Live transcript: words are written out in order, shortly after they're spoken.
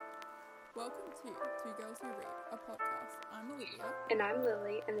Welcome to Two Girls Who Read, a podcast. I'm Olivia. And I'm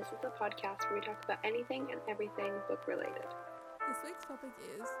Lily, and this is the podcast where we talk about anything and everything book related. This week's topic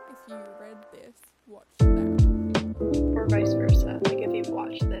is, if you read this, watch that. Or vice versa. Like, if you've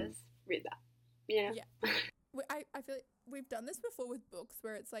watched this, read that. You know? Yeah. I feel like we've done this before with books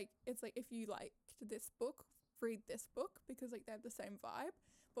where it's like if you liked this book, read this book because like they have the same vibe.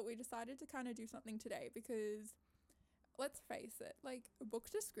 But we decided to kind of do something today because, let's face it, like book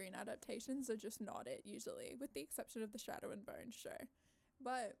to screen adaptations are just not it usually, with the exception of the Shadow and Bone show.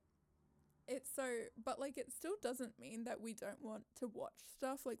 But it still doesn't mean that we don't want to watch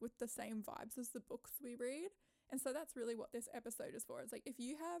stuff like with the same vibes as the books we read. And so that's really what this episode is for. It's like, if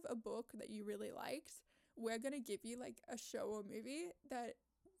you have a book that you really liked, we're going to give you like a show or movie that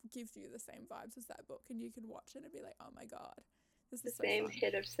gives you the same vibes as that book, and you can watch it and be like, oh my god, this is the same fun.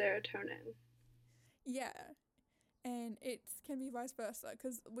 hit of serotonin. Yeah. And it can be vice versa,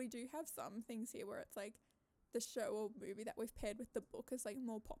 because we do have some things here where it's like the show or movie that we've paired with the book is like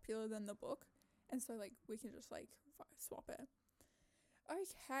more popular than the book, and so like we can just like swap it.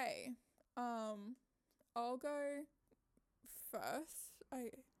 Okay, I'll go first.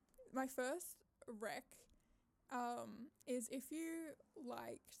 My first rec is, if you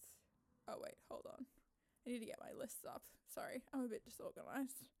liked, oh wait, hold on, I need to get my lists up. Sorry, I'm a bit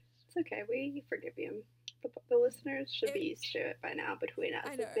disorganized. It's okay, we forgive you. The listeners should be used to it by now between us.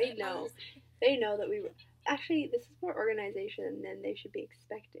 I know, they know that we actually, this is more organization than they should be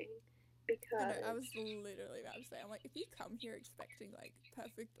expecting, because I was literally about to say, I'm like, if you come here expecting like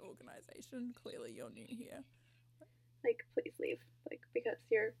perfect organization, clearly you're new here. Like, please leave. Like, because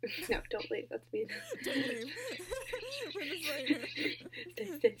you're no, don't leave. That's mean. Don't leave. We're just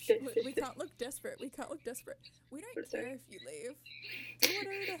like, we can't look desperate. We can't look desperate. We don't care if you leave. Do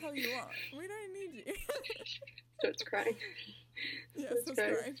whatever the hell you want. We don't need you. Starts crying. Yeah, starts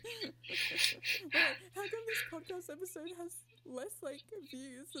crying. Wait, how come this podcast episode has less like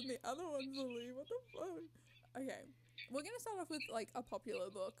views than the other ones, Lily? What the fuck? Okay, we're gonna start off with like a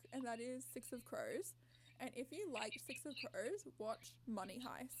popular book, and that is Six of Crows. And if you like Six of Crows, watch Money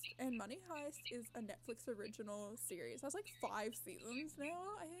Heist. And Money Heist is a Netflix original series. It has like 5 seasons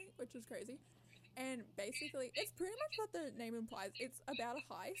now, I think, which is crazy. And basically, it's pretty much what the name implies. It's about a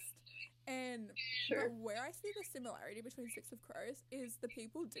heist. And Sure. where I see the similarity between Six of Crows is the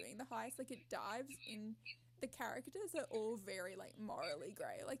people doing the heist. Like, it dives in. The characters are all very like morally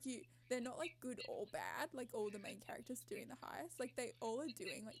grey. Like, they're not like good or bad. Like, all the main characters doing the heist, like they all are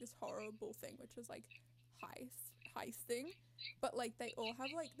doing like this horrible thing, which is like heisting, but like they all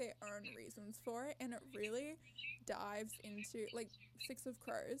have like their own reasons for it, and it really dives into like Six of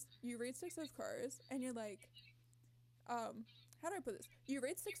Crows. You read Six of Crows and you're like, how do I put this? You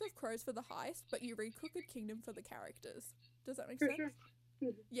read Six of Crows for the heist, but you read Crooked Kingdom for the characters. Does that make sense? Sure.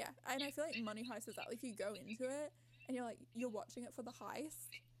 Mm-hmm. Yeah, and I feel like Money Heist is that. Like, you go into it and you're watching it for the heist,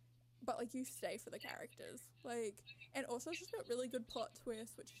 but like you stay for the characters. Like, and also it's just got really good plot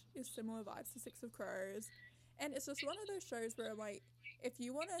twists, which is similar vibes to Six of Crows. And it's just one of those shows where, like, if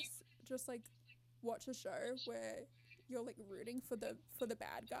you want to just like watch a show where you're like rooting for the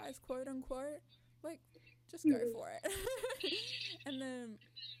bad guys, quote unquote, like, just go for it. And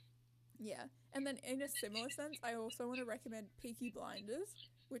then in a similar sense, I also want to recommend Peaky Blinders,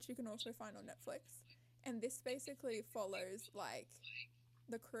 which you can also find on Netflix. And this basically follows like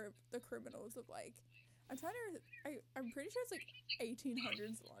the criminals of like, I'm pretty sure it's like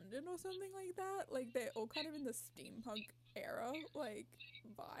 1800s London or something like that. Like, they're all kind of in the steampunk era like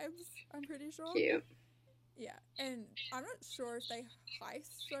vibes, I'm pretty sure. Cute. Yeah, and I'm not sure if they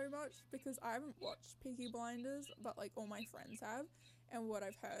heist so much because I haven't watched Peaky Blinders, but like all my friends have, and what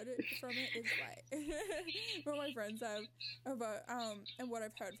I've heard from it is like what my friends have about and what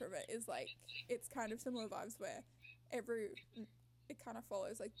I've heard from it is like it's kind of similar vibes where it kind of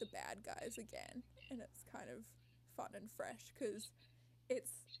follows like the bad guys again, and it's kind of fun and fresh because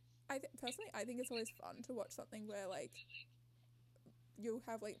personally I think it's always fun to watch something where like you'll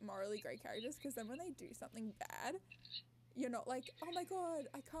have like morally grey characters, because then when they do something bad, you're not like, oh my god,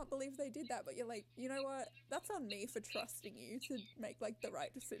 I can't believe they did that, but you're like, you know what, that's on me for trusting you to make like the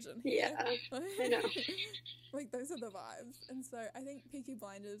right decision here. Yeah, I know. Like, those are the vibes. And so I think Peaky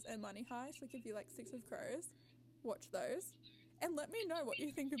Blinders and Money Heist, like if you like Six of Crows, watch those and let me know what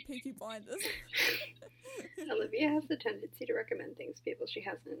you think of Peaky Blinders. Olivia has the tendency to recommend things to people she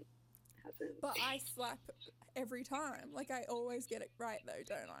hasn't. But I slap every time. Like, I always get it right though,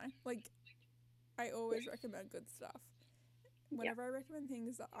 don't I? Like, I always recommend good stuff. Whenever I recommend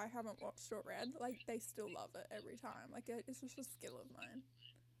things that I haven't watched or read, like, they still love it every time. Like, it's just a skill of mine.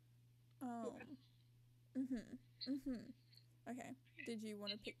 Okay. Did you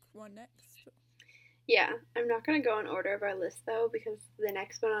want to pick one next? Yeah, I'm not gonna go in order of our list though, because the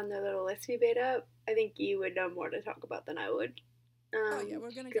next one on the little list we made up, I think you would know more to talk about than I would. Oh yeah,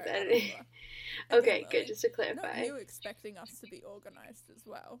 we're gonna go 'Cause out of I, order. Again, okay, good. Lily. Just to Not clarify. you expecting us to be organized as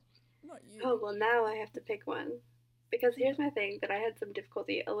well. Not Oh you. well, now I have to pick one. Because here's No. my thing that I had some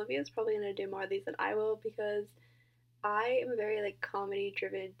difficulty. Olivia's probably gonna do more of these than I will because I am a very like comedy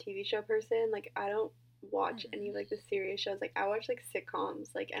driven TV show person. Like I don't watch any Mm. of like the serious shows. Like I watch like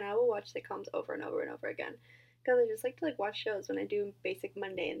sitcoms. Like and I will watch sitcoms over and over and over again because I just like to like watch shows when I do basic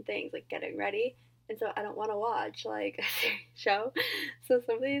mundane things like getting ready. And so I don't want to watch like a serious show. So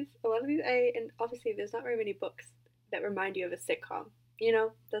some of these, a lot of these, and obviously there's not very many books that remind you of a sitcom. You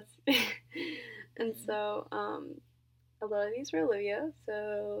know, that's and Mm. so a lot of these were Olivia.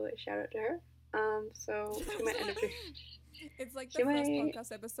 So shout out to her. So she might end up doing. It's like the She first might.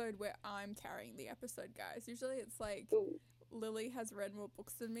 podcast episode where I'm carrying the episode, guys. Usually it's like Ooh. Lily has read more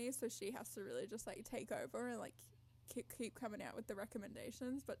books than me, so she has to really just like take over and like keep coming out with the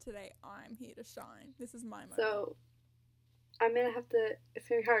recommendations. But today I'm here to shine. This is my moment. So I'm gonna have to. It's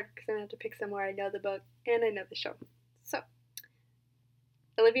gonna be hard because I'm gonna have to pick somewhere I know the book and I know the show. So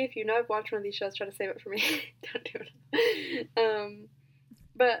Olivia, if you know I've watched one of these shows, try to save it for me. Don't do it.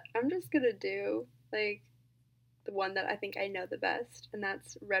 But I'm just gonna do like the one that I think I know the best, and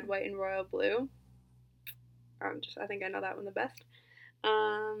that's Red, White, and Royal Blue. I think I know that one the best.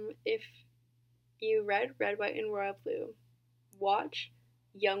 If you read Red, White, and Royal Blue, watch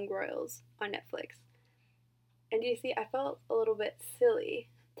Young Royals on Netflix. And you see, I felt a little bit silly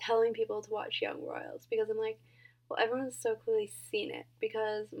telling people to watch Young Royals because I'm like, well, everyone's so clearly seen it.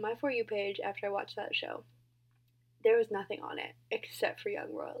 Because my For You page after I watched that show, there was nothing on it except for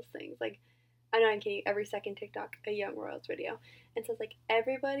Young Royals things. Like, I know I'm kidding, every second TikTok, a Young Royals video. And so it's like,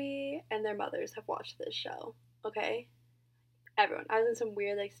 everybody and their mothers have watched this show, okay? Everyone. I was in some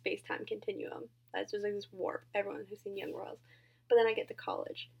weird, like, space time continuum. That's just like this warp. Everyone who's seen Young Royals. But then I get to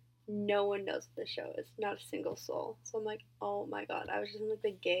college. No one knows what this show is. Not a single soul. So I'm like, oh my god, I was just in like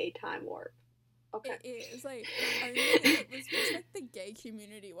the gay time warp. Okay. It is like only it was just like the gay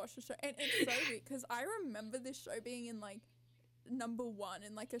community watched the show, and it's so weird because I remember this show being in like #1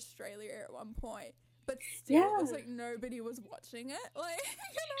 in like Australia at one point, but still Yeah. it was like nobody was watching it. Like, and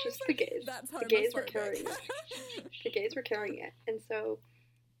I Just was the like, gays. that's The gays were homophobic. carrying it. The gays were carrying it. And so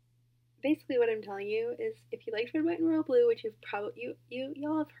basically what I'm telling you is if you liked Red, White, and Royal Blue, which you've probably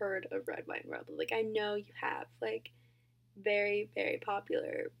y'all have heard of Red, White, and Royal Blue. Like I know you have. Like very, very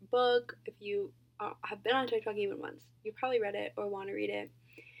popular book. If you have been on TikTok even once, you probably read it or want to read it.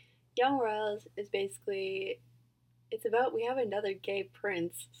 Young Royals is basically, it's about we have another gay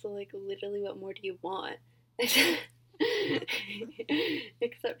prince. So like literally, what more do you want?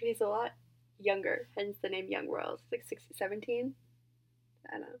 Except he's a lot younger, hence the name Young Royals. Like 16, 17?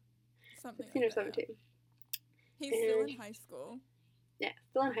 I don't know. Something 16 like or that, yeah. 17. He's still in high school. Yeah,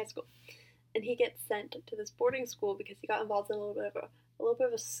 still in high school. And he gets sent to this boarding school because he got involved in a little bit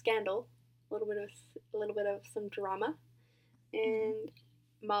of a scandal, a little bit of some drama, and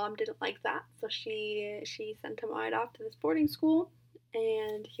mom didn't like that, so she sent him right off to this boarding school,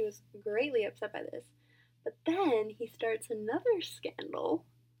 and he was greatly upset by this. But then he starts another scandal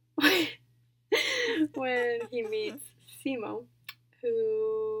when he meets Simo,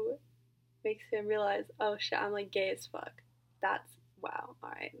 who makes him realize, oh shit, I'm like gay as fuck. That's wow. All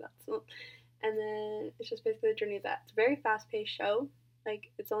right, that's. And then it's just basically the journey of that. It's a very fast paced show.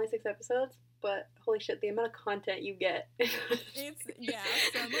 Like it's only 6 episodes, but holy shit, the amount of content you get. It's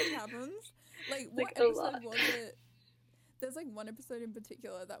so much happens. Like what like, episode was it? There's like one episode in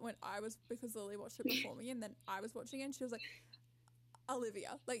particular that when I was, because Lily watched it before me, and then I was watching it, and she was like,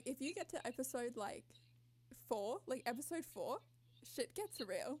 Olivia, like if you get to episode like 4, like episode 4, shit gets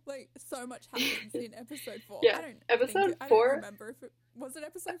real. Like so much happens in episode 4. Yeah, I episode 4. I don't remember if it was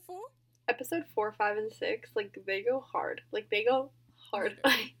episode 4. Episode 4, 5, and 6. Like they go hard. Like they go hard.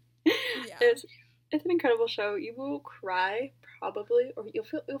 Yeah. It's an incredible show. You will cry probably, or you'll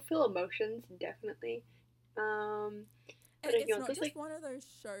feel emotions definitely. And it's not just like one of those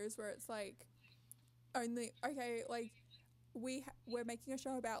shows where it's like only okay, like we're making a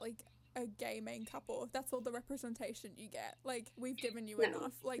show about like a gay main couple. That's all the representation you get. Like we've given you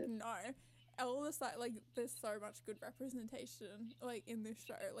enough. Like no. All the side, like there's so much good representation like in this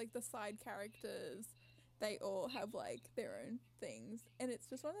show. Like the side characters, they all have like their own things, and it's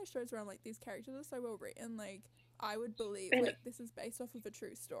just one of those shows where I'm like, these characters are so well written. Like I would believe like this is based off of a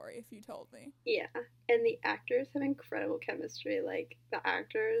true story if you told me. Yeah, and the actors have incredible chemistry. Like the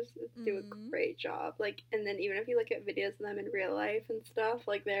actors do a great job. Like, and then even if you look at videos of them in real life and stuff,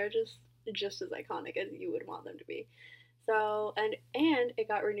 like they're just as iconic as you would want them to be. So and it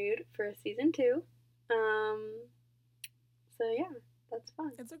got renewed for season 2. So yeah, that's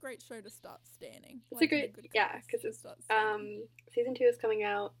fun. It's a great show to start standing. It's like, a great, yeah, because it's season 2 is coming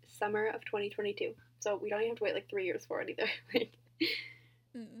out summer of 2022. So we don't even have to wait like 3 years for it either.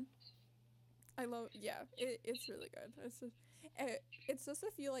 I love, yeah, it's really good. It's just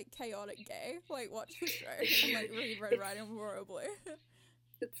if you like chaotic gay, like watch the show and like read Red Riding Hood and Royal Blue.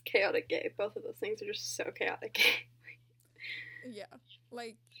 It's chaotic gay. Both of those things are just so chaotic gay. Yeah,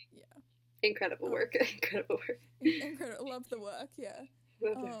 like, yeah. Incredible work. Incredible work. Incredible. Love the work, yeah.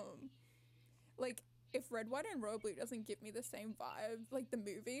 Love it. Like, if Red, White, and Royal Blue doesn't give me the same vibe, like the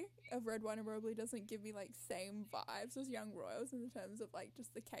movie of Red, White, and Royal Blue doesn't give me like same vibes as Young Royals in terms of like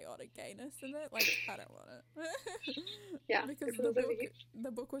just the chaotic gayness in it, like I don't want it. Yeah, because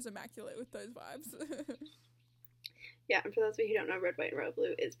the book was immaculate with those vibes. Yeah, and for those of you who don't know, Red, White, and Royal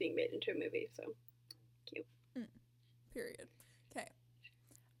Blue is being made into a movie, so cute. Period. Okay.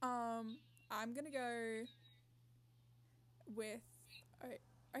 I'm gonna go with.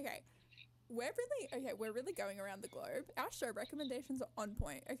 Okay. We're really going around the globe. Our show recommendations are on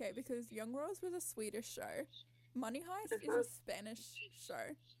point. Okay, because Young Royals was a Swedish show, Money Heist is a Spanish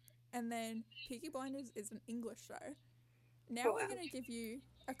show, and then Peaky Blinders is an English show. Now we're gonna give you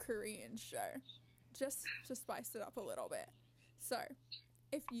a Korean show, just to spice it up a little bit. So,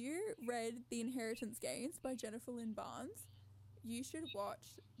 if you read The Inheritance Games by Jennifer Lynn Barnes, you should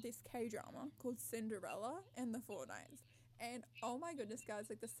watch this K-drama called Cinderella and the Four Knights. And oh my goodness, guys,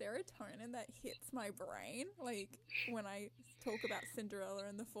 like the serotonin that hits my brain, like when I talk about Cinderella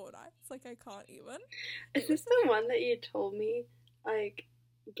and the Four Knights, like I can't even. Is this the one that you told me, like,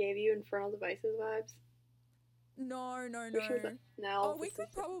 gave you Infernal Devices vibes? No. No. Oh, we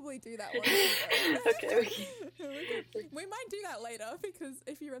could probably do that one. Okay. We might do that later, because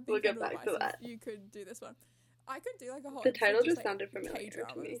if you read the We'll get back to that. You could do this one. I could do like a whole. The title just sounded familiar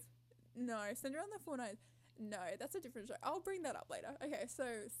to me. No, Cinderella and the Four Knights. No, that's a different show. I'll bring that up later. Okay, so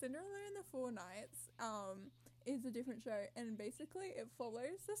Cinderella and the Four Knights is a different show, and basically it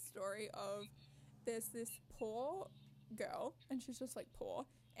follows the story of there's this poor girl, and she's just like poor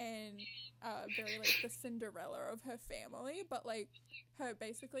and very like the Cinderella of her family, but like her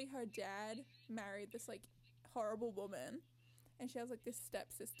dad married this like horrible woman, and she has like this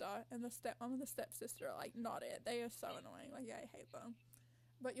stepsister, and the stepmom and the stepsister are like not it. They are so annoying. Like, yeah, I hate them,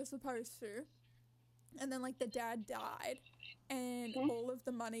 but you're supposed to. And then like the dad died, and all of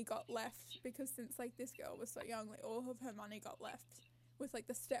the money got left, because since like this girl was so young, like all of her money got left with like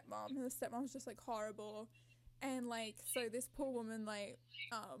the stepmom, and the stepmom was just like horrible. And like, so this poor woman, like,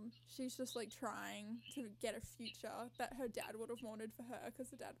 she's just like trying to get a future that her dad would have wanted for her, because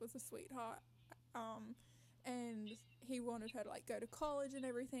the dad was a sweetheart, and he wanted her to like go to college and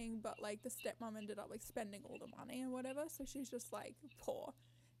everything, but like the stepmom ended up like spending all the money and whatever, so she's just like poor.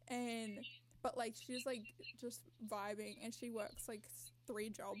 But like she's like just vibing, and she works like 3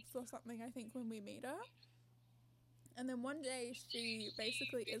 jobs or something, I think, when we meet her. And then one day she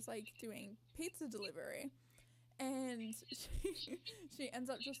basically is like doing pizza delivery, and she ends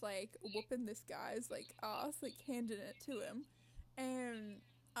up just like whooping this guy's like ass, like handing it to him. And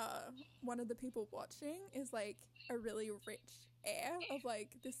one of the people watching is like a really rich heir of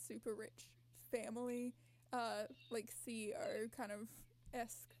like this super rich family, like CEO kind of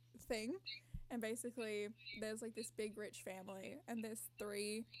esque thing. And basically there's like this big rich family, and there's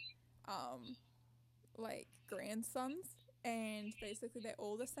 3 like grandsons, and basically they're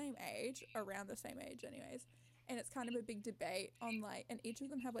all the same age, around the same age anyways. And it's kind of a big debate on like, and each of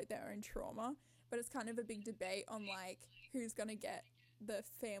them have like their own trauma, but it's kind of a big debate on like who's gonna get the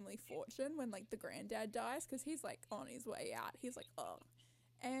family fortune when like the granddad dies, because he's like on his way out. He's like, oh.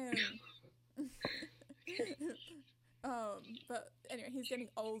 And but anyway, he's getting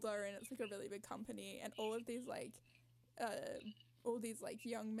older, and it's like a really big company, and all these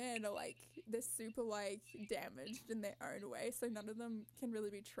young men are like, they're super like damaged in their own way, so none of them can really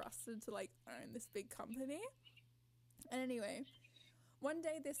be trusted to like own this big company. And anyway, one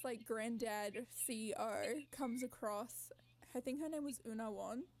day this like granddad CEO comes across, I think her name was Una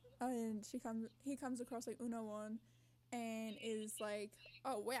Won, and he comes across like Una Won, and is like,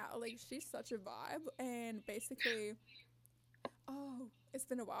 oh wow, like she's such a vibe. And basically, oh, it's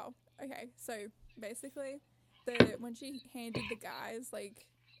been a while. Okay, so basically when she handed the guys like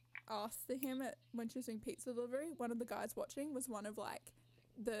asked to him when she was doing pizza delivery, one of the guys watching was one of like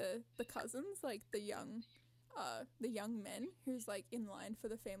the cousins, like the young men who's like in line for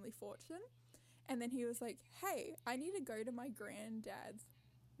the family fortune. And then he was like, hey, I need to go to my granddad's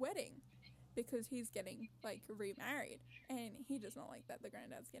wedding, because he's getting like remarried, and he does not like that the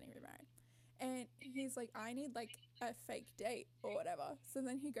granddad's getting remarried. And he's like, I need like a fake date or whatever. So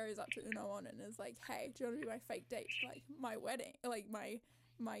then he goes up to Unoon and is like, hey, do you want to be my fake date to like my wedding, like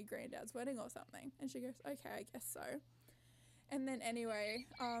my granddad's wedding or something? And she goes, okay, I guess so. And then anyway,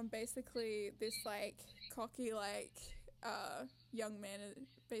 basically this like cocky like young man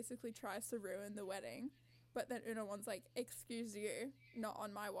basically tries to ruin the wedding. But then Unoon's like, excuse you, not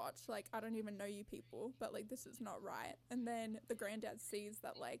on my watch. Like, I don't even know you people, but like this is not right. And then the granddad sees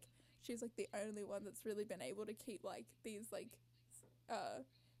that like she's like the only one that's really been able to keep like these like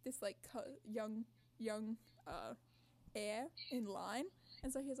this like young heir in line.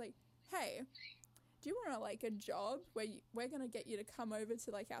 And so he's like, hey, do you want to like a job where we're gonna get you to come over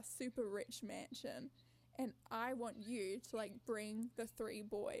to like our super rich mansion, and I want you to like bring the three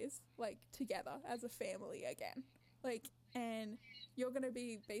boys like together as a family again, like, and you're gonna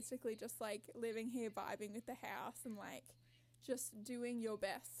be basically just like living here vibing with the house and like just doing your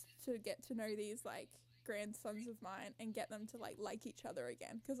best to get to know these like grandsons of mine and get them to like each other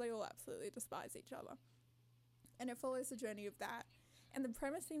again, because they all absolutely despise each other. And it follows the journey of that, and the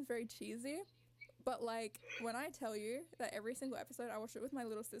premise seems very cheesy, but like when I tell you that every single episode I watched it with my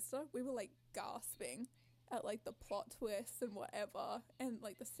little sister, we were like gasping at like the plot twists and whatever, and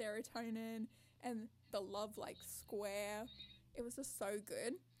like the serotonin and the love like square. It was just so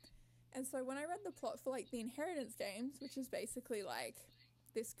good. And so when I read the plot for like the Inheritance Games, which is basically like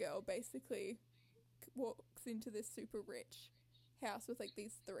this girl basically walks into this super rich house with like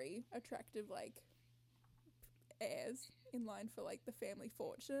these three attractive like heirs in line for like the family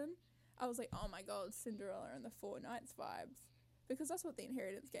fortune, I was like, oh my god, Cinderella and the Four Knights vibes, because that's what the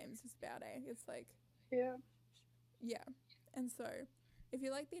Inheritance Games is about, eh? It's like, yeah. And so if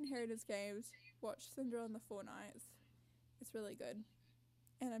you like the Inheritance Games, watch Cinderella and the Four Knights. It's really good.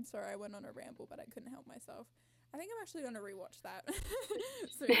 And I'm sorry I went on a ramble, but I couldn't help myself. I think I'm actually going to rewatch that.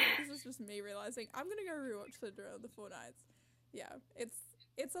 So this is just me realizing I'm going to go rewatch Cinderella and the Four Knights. Yeah,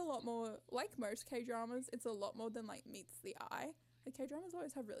 it's a lot more, like most K-dramas, it's a lot more than like meets the eye. Like K-dramas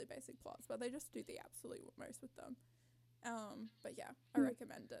always have really basic plots, but they just do the absolute most with them. But yeah, I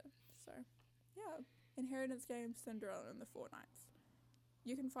recommend it. So yeah, Inheritance Games, Cinderella and the Four Knights.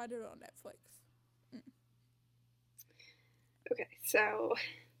 You can find it on Netflix. Okay, so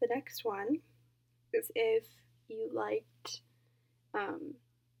the next one is, if you liked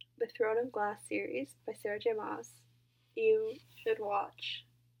the Throne of Glass series by Sarah J. Maas, you should watch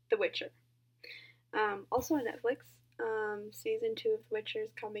The Witcher. Also on Netflix. Season 2 of The Witcher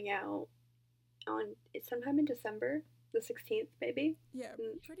is coming out it's sometime in December, the 16th, maybe. Yeah,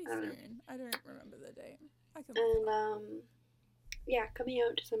 pretty soon. I don't remember the date. I can look it up. Yeah, coming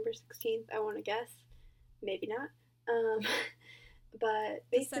out December 16th, I want to guess. Maybe not. But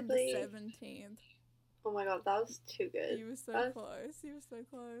basically... December 17th. Oh my god, that was too good. You were so close. You were so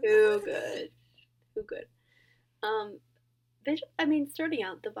close. Too good. Too good. Starting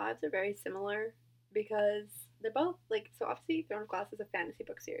out, the vibes are very similar because they're both, like, so obviously Throne of Glass is a fantasy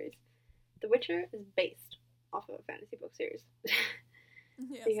book series. The Witcher is based off of a fantasy book series.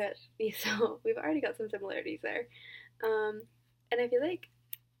 Yes. So we've already got some similarities there. And I feel like,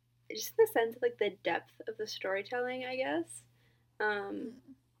 just in the sense of, like, the depth of the storytelling, I guess,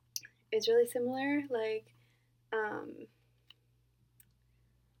 is really similar. Like,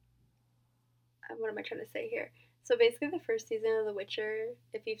 what am I trying to say here? So basically the first season of The Witcher,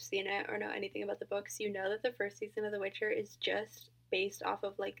 if you've seen it or know anything about the books, you know that the first season of The Witcher is just based off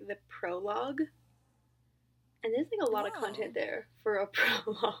of, like, the prologue. And there's, like, a lot of content there for a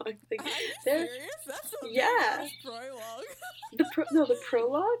prologue. Like, are you serious? That's a yeah. prologue. The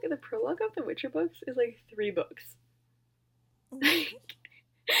prologue of the Witcher books is, like, 3 books. What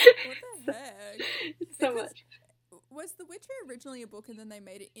the heck? It's so much. Was The Witcher originally a book and then they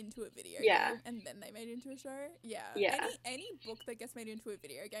made it into a video Yeah. game and then they made it into a show? Yeah. Yeah. Any book that gets made into a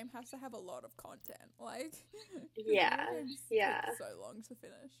video game has to have a lot of content. Like, yeah. Yeah. Take so long to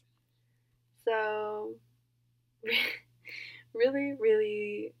finish. So, really,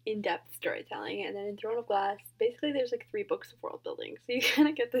 really in-depth storytelling. And then in Throne of Glass, basically there's like 3 books of world building. So you kind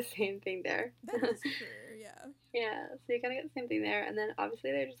of get the same thing there. That is true, yeah. Yeah, so you kind of get the same thing there. And then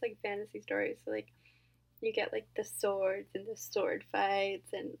obviously they're just like fantasy stories. So like, you get like the swords and the sword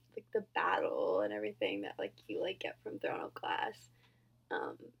fights and like the battle and everything that like you like get from Throne of Glass.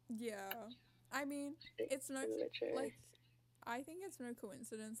 Yeah. I mean, it's no, like, I think it's no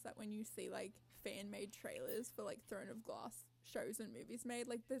coincidence that when you see like fan-made trailers for like Throne of Glass shows and movies made,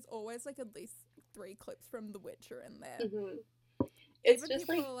 like there's always like at least 3 clips from The Witcher in there. Mm-hmm. It's even just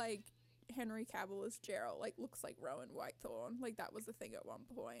people like Henry Cavill as Geralt like looks like Rowan Whitethorn. Like that was the thing at one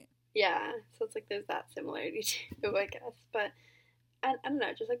point. Yeah, so it's like there's that similarity too, I guess. But I don't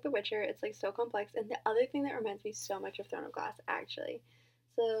know, just like The Witcher, it's like so complex. And the other thing that reminds me so much of Throne of Glass, actually.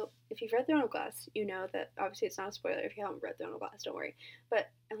 So if you've read Throne of Glass, you know that obviously it's not a spoiler if you haven't read Throne of Glass. Don't worry. But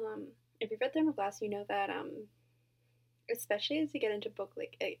if you've read Throne of Glass, you know that especially as you get into book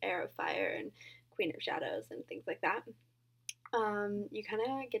like Heir of Fire and Queen of Shadows and things like that, you kind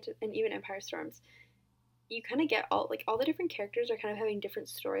of get to, and even Empire Storms, you kind of get all the different characters are kind of having different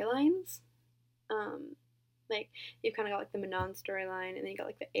storylines. Um, like you've kind of got like the Manon storyline, and then you got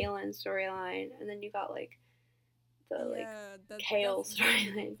like the Aelin storyline, and then you got like the like Kale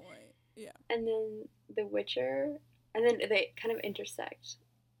storyline, yeah, and then The Witcher, and then they kind of intersect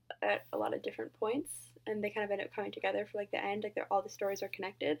at a lot of different points, and they kind of end up coming together for like the end, like all the stories are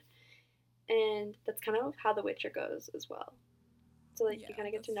connected, and that's kind of how The Witcher goes as well. So like you kind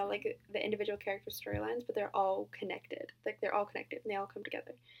of get to know like the individual character storylines, but they're all connected. Like they're all connected and they all come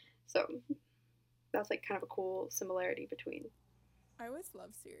together. So that's like kind of a cool similarity between. I always love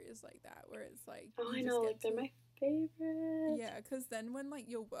series like that where it's like, oh, I know, like they're my favorite. Yeah, because then when like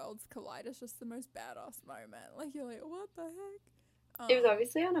your worlds collide, it's just the most badass moment. Like you're like, what the heck? It was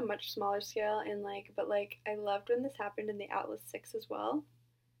obviously on a much smaller scale, and like, but like I loved when this happened in the Atlas 6 as well.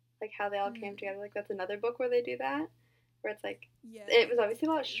 Like how they all came together. Like that's another book where they do that. Where it's like, it was obviously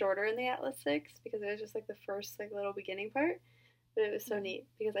a lot shorter in the Atlas 6 because it was just like the first like little beginning part, but it was so neat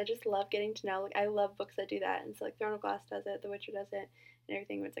because I just love getting to know, like I love books that do that, and so like Throne of Glass does it, The Witcher does it, and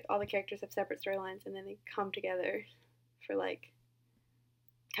everything where it's like all the characters have separate storylines and then they come together for like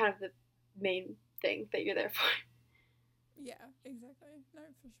kind of the main thing that you're there for. Yeah, exactly. No,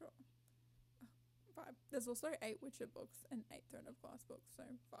 for sure. 5. There's also 8 Witcher books and 8 Throne of Glass books, so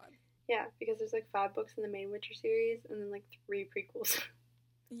 5. Yeah, because there's like 5 books in the main Witcher series and then like 3 prequels.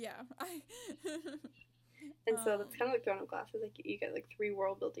 Yeah. And so that's kind of like Throne of Glass. Is like you get like 3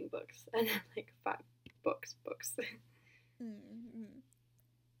 world building books and then like 5 books. Mm-hmm.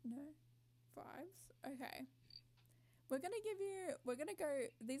 No, 5s. Okay. We're gonna go.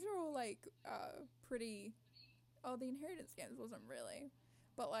 These are all like pretty. Oh, the Inheritance Games wasn't really.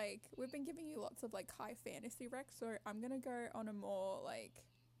 But, like, we've been giving you lots of, like, high fantasy recs, so I'm gonna go on a more, like,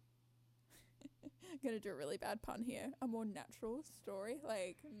 I'm gonna do a really bad pun here, a more natural story,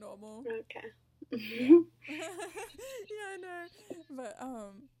 like, normal. Okay. Yeah. Yeah, I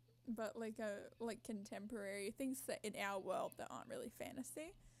know. But, like, contemporary things set in our world that aren't really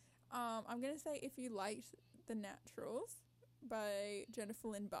fantasy. I'm gonna say if you liked The Naturals by Jennifer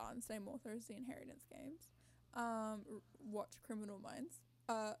Lynn Barnes, same author as The Inheritance Games, watch Criminal Minds.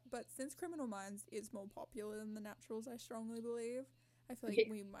 But since Criminal Minds is more popular than The Naturals, I strongly believe, I feel like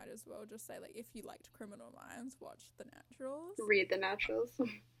we might as well just say, like, if you liked Criminal Minds, watch The Naturals. Read The Naturals.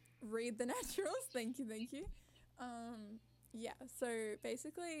 Read The Naturals. Thank you. Yeah, so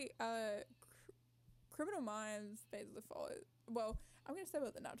basically, Criminal Minds basically follows... Well, I'm going to say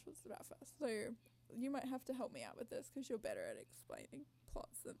what The Naturals is about first. So you might have to help me out with this because you're better at explaining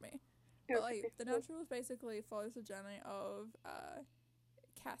plots than me. But, like, The Naturals basically follows the journey of...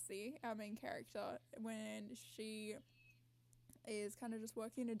 Cassie, our main character, when she is kind of just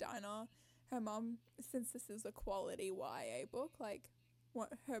working in a diner. Her mum, since this is a quality YA book, like,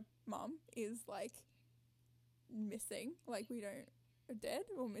 what her mum is, like, missing. Like, we don't... dead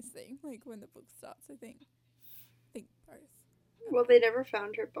or missing, like, when the book starts, I think both. Well, they never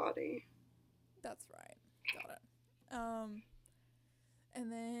found her body. That's right. Got it.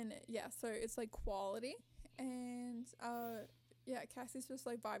 And then, yeah, so it's, like, quality, and, yeah, Cassie's just,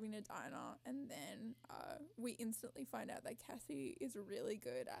 like, vibing a diner, and then we instantly find out that Cassie is really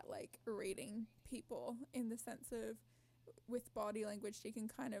good at, like, reading people in the sense of, with body language, she can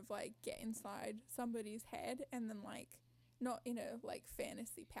kind of, like, get inside somebody's head and then, like, not in a, like,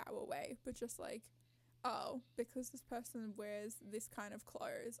 fantasy power way, but just, like, oh, because this person wears this kind of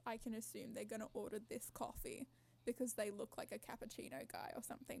clothes, I can assume they're going to order this coffee because they look like a cappuccino guy or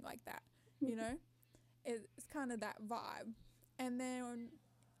something like that, you know? It's kind of that vibe. And then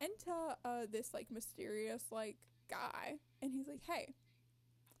enter this, like, mysterious, like, guy, and he's like, hey,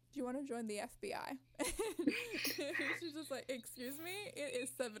 do you want to join the FBI? She's just like, excuse me? It is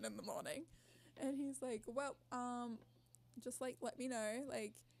 7 a.m. And he's like, well, just, like, let me know,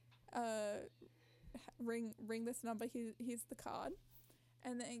 like, ring this number, here's the card.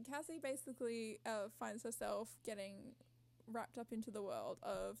 And then Cassie basically finds herself getting wrapped up into the world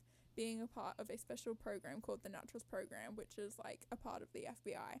of being a part of a special program called the Naturals Program, which is, like, a part of the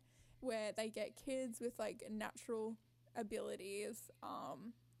FBI, where they get kids with, like, natural abilities.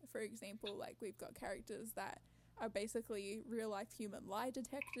 For example, like, we've got characters that are basically real-life human lie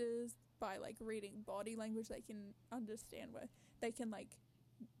detectors. By, like, reading body language, they can understand where they can, like,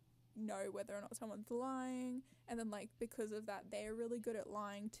 know whether or not someone's lying, and then like because of that they're really good at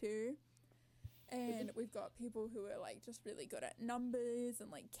lying too. And we've got people who are like just really good at numbers and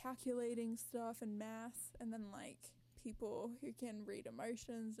like calculating stuff and math, and then like people who can read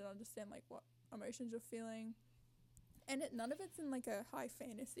emotions and understand like what emotions you're feeling. And none of it's in like a high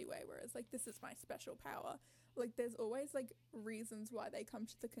fantasy way where it's like this is my special power. Like there's always like reasons why they come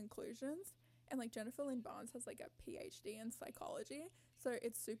to the conclusions. And like Jennifer Lynn Barnes has like a PhD in psychology, so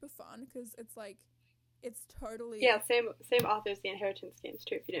it's super fun because it's like it's totally same authors The Inheritance Games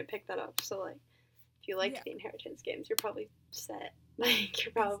too, if you didn't pick that up. So like if you liked The Inheritance Games, you're probably set. Like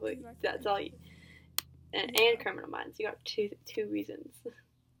you're probably that's all you and Criminal Minds, you got two reasons.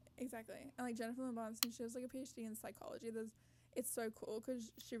 Exactly. And like Jennifer Lynn Barnes, she has like a PhD in psychology. It's so cool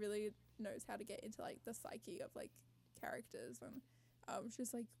because she really knows how to get into like the psyche of like characters, and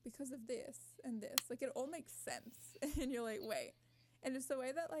she's like, because of this and this, like it all makes sense. And you're like, wait. And it's the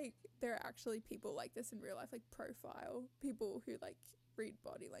way that like there are actually people like this in real life, like profile people who like read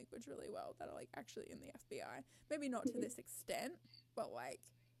body language really well that are like actually in the FBI. Maybe not to this extent, but like,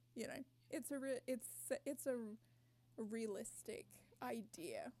 you know, it's a realistic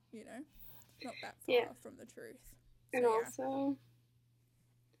idea, you know, not that far from the truth. So,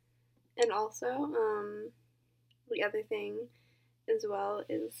 and also the other thing as well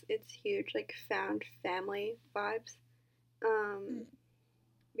is it's huge like found family vibes,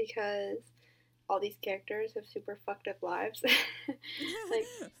 because all these characters have super fucked up lives. Like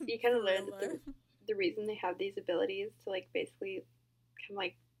you kind of learn that the reason they have these abilities to like basically kind of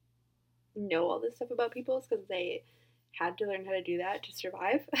like know all this stuff about people is because they had to learn how to do that to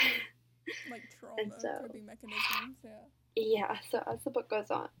survive. Like trauma coping mechanisms. So as the book goes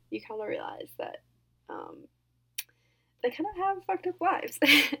on, you kind of realize that they kind of have fucked up lives.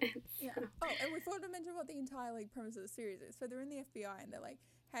 Oh, and we forgot to mention what the entire like premise of the series is. So they're in the FBI and they're like,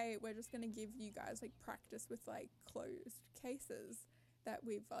 hey, we're just gonna give you guys like practice with like closed cases that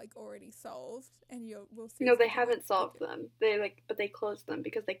we've like already solved, and we'll see. No, they haven't solved them. But they closed them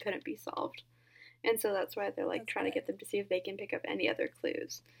because they couldn't be solved, and so that's why they're like trying to get them to see if they can pick up any other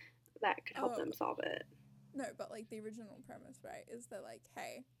clues that could help them solve it. No, but like the original premise, right, is that like,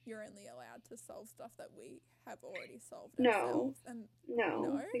 hey, you're only allowed to solve stuff that we have already solved ourselves.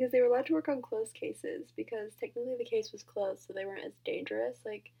 No, because they were allowed to work on closed cases because technically the case was closed, so they weren't as dangerous.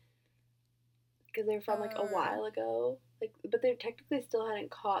 Like, because they were from like a while ago. Like, but they technically still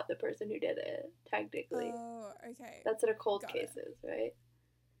hadn't caught the person who did it. Technically. Oh, okay. That's what a cold case is, right?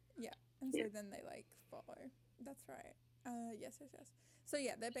 Yeah, and so then they like follow. That's right. Yes. So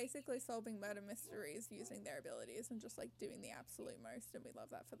yeah, they're basically solving murder mysteries using their abilities and just like doing the absolute most, and we love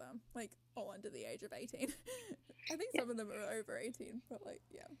that for them. Like all under the age of 18. I think some of them are over 18, but like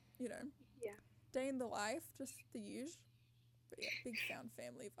you know. Yeah. Day in the life, just the usual. But yeah, big found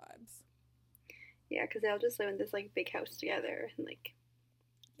family vibes. Yeah, because they all just live in this like big house together and like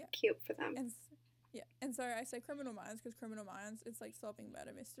cute for them. And so I say Criminal Minds because Criminal Minds is like solving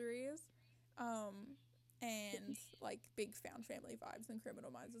murder mysteries. And like big found family vibes in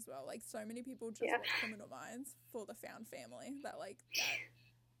Criminal Minds as well. Like so many people just watch Criminal Minds for the found family that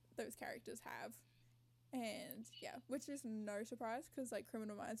those characters have. And which is no surprise because like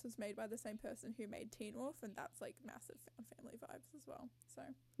Criminal Minds was made by the same person who made Teen Wolf, and that's like massive found family vibes as well. So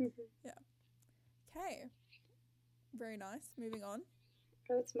okay, very nice. Moving on.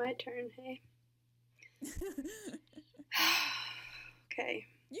 Oh, it's my turn. Hey. Okay.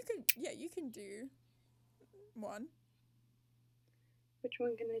 You can do one. Which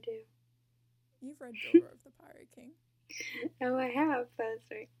one can I do? You've read Daughter of the Pirate King. Oh, I have. That's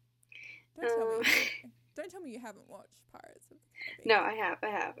right. Don't tell me you haven't watched Pirates of the Caribbean. No, I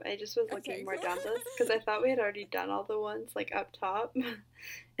have. I just was looking more down this because I thought we had already done all the ones like up top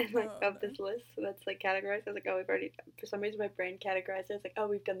and like this list. So that's like categorized. I was like, oh, we've already. For some reason, my brain categorized it. I was like, oh,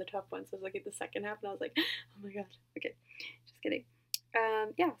 we've done the top one. So I was looking at the second half, and I was like, oh my god. Okay, just kidding.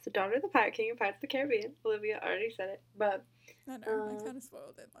 So Daughter of the Pirate King and Pirates of the Caribbean. Olivia already said it, but I know I kind of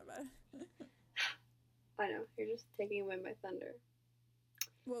spoiled it. My bad. I know you're just taking away my thunder.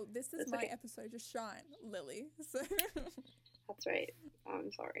 Well, this is my episode to shine, Lily. So that's right.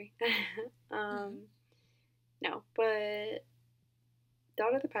 I'm sorry. No, but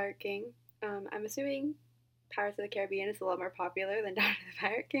Daughter of the Pirate King. I'm assuming Pirates of the Caribbean is a lot more popular than Daughter of the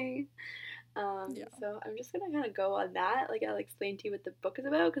Pirate King. So I'm just gonna kind of go on that. Like I'll explain to you what the book is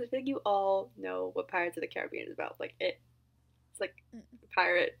about because I think you all know what Pirates of the Caribbean is about. Like it's like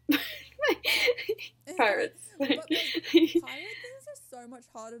pirate pirates. But like, pirate things are so much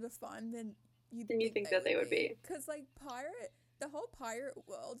harder to find than you think that they would be. Because like the whole pirate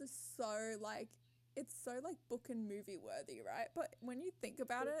world is so like it's so like book and movie worthy, right? But when you think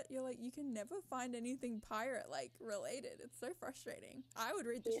about it, you're like, you can never find anything pirate like related. It's so frustrating. I would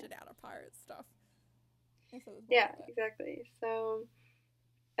read the shit out of pirate stuff if it was more like that. Exactly. So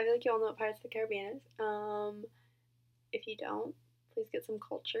I feel like you all know what Pirates of the Caribbean is. If you don't, please get some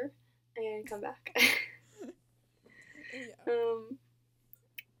culture and come back. Yeah.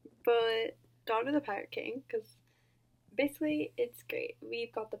 But Daughter of the Pirate King, because basically it's great.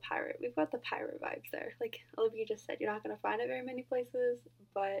 We've got the pirate vibes there. Like Olivia just said, you're not gonna find it very many places,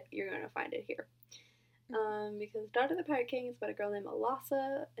 but you're gonna find it here. Because Daughter of the Pirate King is about a girl named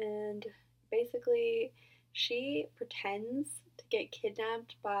Alasa, and basically she pretends to get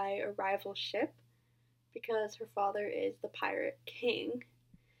kidnapped by a rival ship because her father is the pirate king,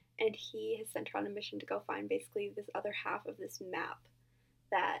 and he has sent her on a mission to go find basically this other half of this map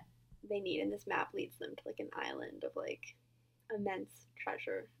that they need, and this map leads them to like an island of like immense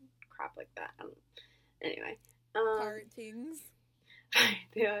treasure, crap like that. Anyway, Pirate things.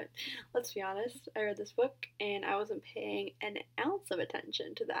 Yeah, let's be honest. I read this book and I wasn't paying an ounce of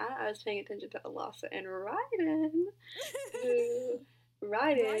attention to that. I was paying attention to Alasa and Raiden.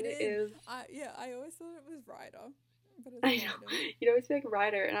 Raiden is. I always thought it was Ryder, but it's I know. Raiden. You'd always be like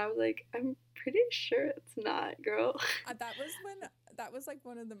Ryder, and I was like, I'm pretty sure it's not, girl. That was like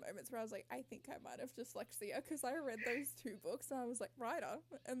one of the moments where I was like, I think I might have dyslexia, because I read those two books and I was like, Ryder,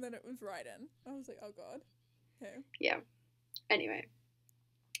 and then it was Raiden. I was like, oh god. Okay. Yeah. Anyway.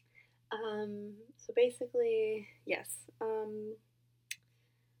 So basically, yes.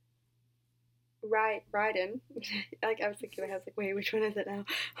 Raiden, like I was thinking, I was like, wait, which one is it now?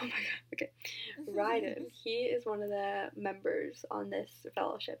 Oh my god, okay. Raiden, he is one of the members on this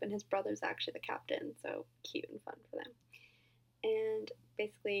fellowship, and his brother's actually the captain, so cute and fun for them. And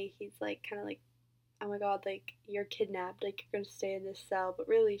basically, he's like, kind of like, oh my god, like, you're kidnapped, like, you're gonna stay in this cell, but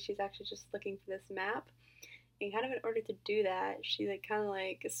really, she's actually just looking for this map. And kind of in order to do that, she like kind of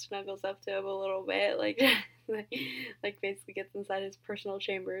like snuggles up to him a little bit, like like basically gets inside his personal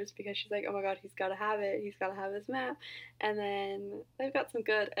chambers because she's like, oh my god, he's gotta have it, he's gotta have this map. And then they've got some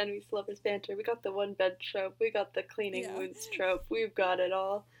good enemies to lovers banter. We got the one bed trope, we got the cleaning wounds trope, we've got it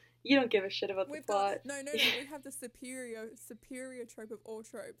all. You don't give a shit about the plot. No, we have the superior trope of all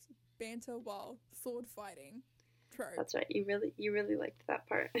tropes: banter while sword fighting trope. That's right. You really liked that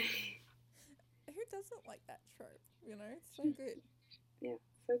part. Who doesn't like that trope? You know, it's so good. Yeah,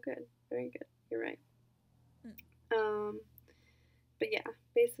 so good. Very good. You're right. But yeah,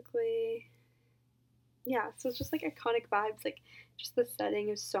 basically, yeah, so it's just like iconic vibes. Like, just the setting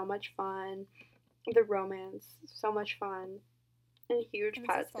is so much fun. The romance, so much fun. And huge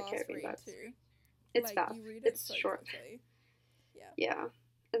Pirates of the Caribbean vibes. Too. It's like, fast. You read it's so short. Quickly. Yeah. Yeah.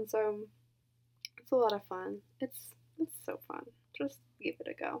 And so, it's a lot of fun. It's so fun. Just give it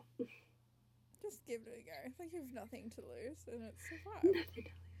a go. Just give it a go. It's like you have nothing to lose, and it's so fun.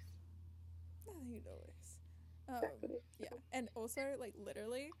 Nothing to lose. Exactly. Yeah, and also like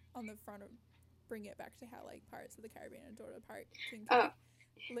literally on the front of, bring it back to how like Pirates of the Caribbean and Daughter of the Pirate King.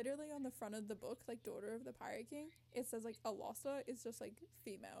 Literally on the front of the book, like Daughter of the Pirate King, it says like Alasa is just like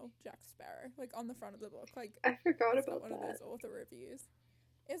female Jack Sparrow, like on the front of the book. Like I forgot about one that. Of those author reviews.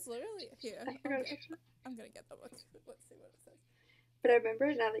 It's literally here. I'm gonna get the book. Let's see what it says. But I remember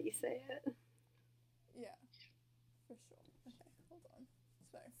it now that you say it. Yeah, for sure. Okay, hold on.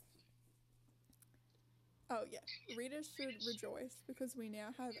 So, oh yeah, readers should rejoice because we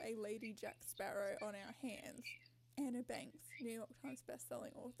now have a Lady Jack Sparrow on our hands. Anna Banks, New York Times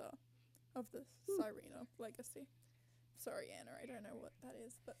bestselling author of the Sirena legacy. Sorry, Anna, I don't know what that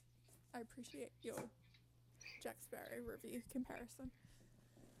is, but I appreciate your Jack Sparrow review comparison.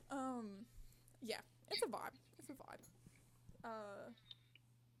 Yeah, it's a vibe.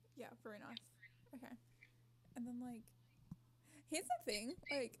 Yeah, very nice. Okay. And then, like, here's the thing,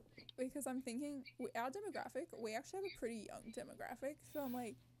 like, because I'm thinking, our demographic, we actually have a pretty young demographic, so I'm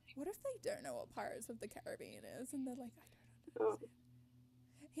like, what if they don't know what Pirates of the Caribbean is, and they're like, I don't understand.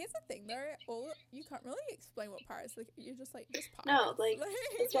 Here's the thing, though, you can't really explain what Pirates, like, you're just like, just Pirates. No, like,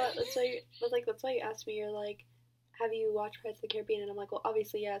 that's why you asked me, you're like, have you watched Pirates of the Caribbean? And I'm like, well,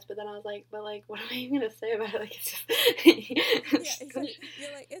 obviously yes, but then I was like, but like, what am I even gonna say about it? Like, it's just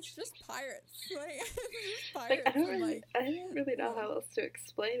you're like, it's just pirates. Like, it's just pirates. Like, I don't really know how else to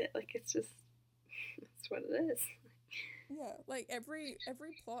explain it. Like, it's just, that's what it is. Yeah, like every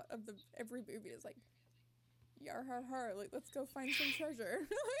plot of every movie is like, yar har har, like let's go find some treasure.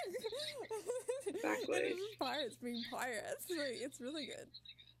 Exactly. It's just pirates being pirates. Like, it's really good.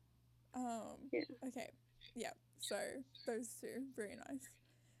 Yeah. Okay. Yeah. So those two, very nice.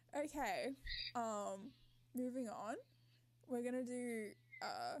 Okay. Moving on. We're gonna do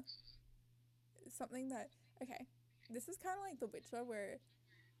something that, okay, this is kind of like The Witcher, where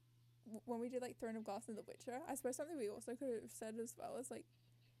when we did like Throne of Glass and The Witcher, I suppose something we also could have said as well is like,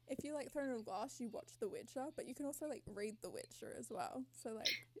 if you like Throne of Glass, you watch The Witcher, but you can also like read The Witcher as well. So like,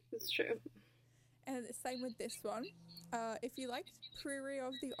 It's true. and same with this one. If you liked Prairie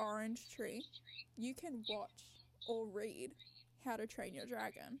of the Orange Tree, you can watch or read How to Train Your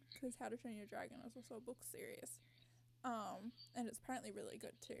Dragon, because How to Train Your Dragon is also a book series. And it's apparently really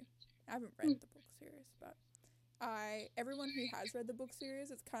good too. I haven't read the book series, but everyone who has read the book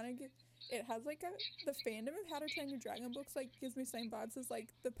series, it's kind of it has like the fandom of How to Train Your Dragon books like gives me same vibes as like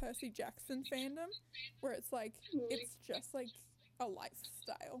the Percy Jackson fandom, where it's like it's just like a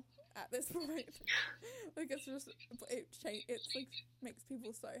lifestyle at this point. Like it's just it's like makes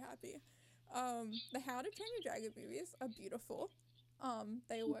people so happy. The How to Train Your Dragon movies are beautiful.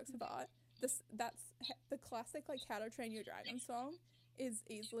 They are works of art. That's the classic like How to Train Your Dragon song is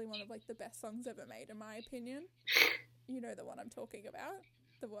easily one of like the best songs ever made in my opinion. You know the one I'm talking about.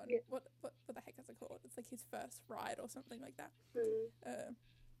 The one what the heck is it called? It's like his first ride or something like that.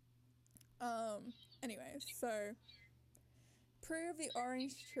 Anyway, so Prairie of the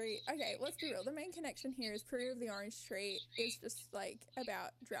Orange Tree. Okay, let's be real. The main connection here is Prairie of the Orange Tree is just like about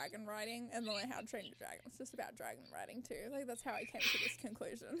dragon riding, and then How to Train Your Dragon. It's just about dragon riding too. Like that's how I came to this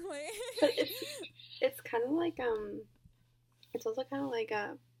conclusion. Like, but it's kind of like it's also kind of like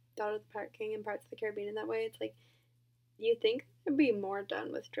Daughter of the Pirate King and Pirates of the Caribbean in that way. It's like you think there'd be more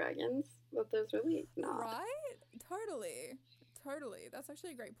done with dragons, but there's really not. Right? Totally. That's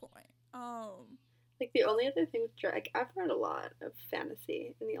actually a great point. Like the only other thing with I've read a lot of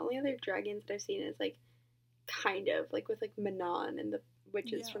fantasy, and the only other dragons that I've seen is like kind of like with like Manon and the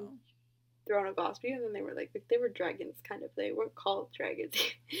witches from Throne of Glass, and then they were like they were dragons kind of. They weren't called dragons.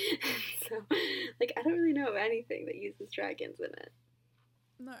 So like I don't really know of anything that uses dragons in it.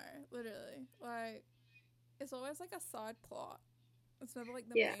 No, literally. Like it's always like a side plot. It's never like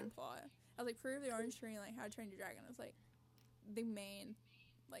the main plot. I was like Prairie of the Orange Tree and like How to Train Your Dragon is like the main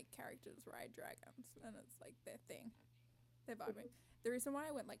like characters ride dragons, and it's like their thing. They're vibing. The reason why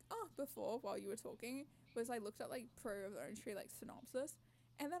I went like before while you were talking was I looked at like Prairie of the Orange Tree like synopsis,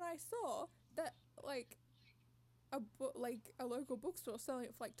 and then I saw that like a local bookstore selling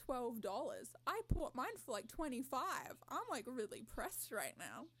it for like $12. I bought mine for like $25. I'm like really pressed right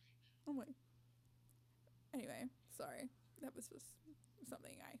now. I'm like, anyway, sorry, that was just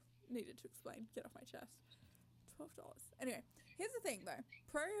something I needed to explain, get off my chest. $12. Anyway, here's the thing though.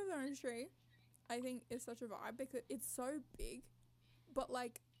 Prairie of the Orange Tree, I think, is such a vibe because it's so big, but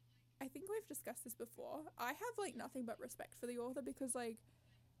like, I think we've discussed this before. I have like nothing but respect for the author because like,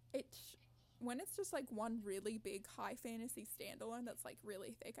 when it's just like one really big high fantasy standalone that's like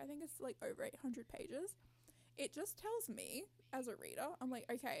really thick, I think it's like over 800 pages. It just tells me as a reader, I'm like,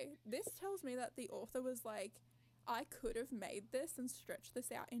 okay, this tells me that the author was like, I could have made this and stretched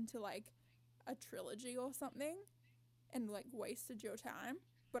this out into like a trilogy or something and like wasted your time,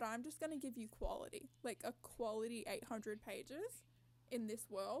 but I'm just going to give you quality, like a quality 800 pages in this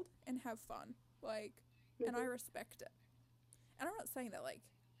world and have fun. Like, and I respect it. And I'm not saying that like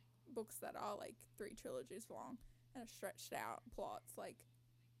books that are like 3 trilogies long and stretched out plots like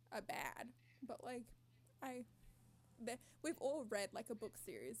are bad, but like we've all read like a book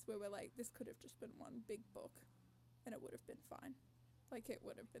series where we're like, this could have just been one big book and it would have been fine. Like it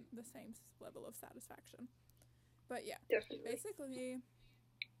would have been the same level of satisfaction. But yeah, definitely. Basically,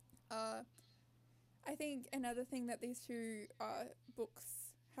 I think another thing that these two books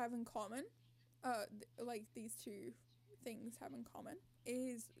have in common, like these two things have in common,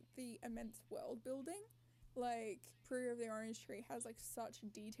 is the immense world building. Like Prairie of the Orange Tree has like such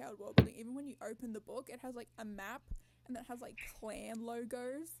detailed world building. Even when you open the book, it has like a map and it has like clan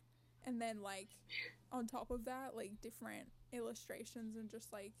logos, and then like on top of that, like different illustrations and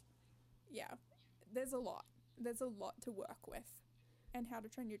just like, yeah, there's a lot to work with. And How to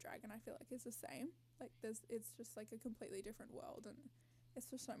Train Your Dragon, I feel like, is the same. Like it's just like a completely different world, and it's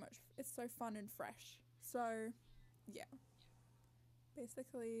just it's so fun and fresh. So yeah,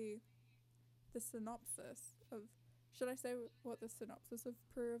 basically the synopsis of, should I say what the synopsis of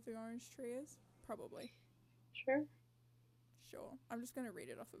Prairie of the Orange Tree is? Probably. Sure. I'm just going to read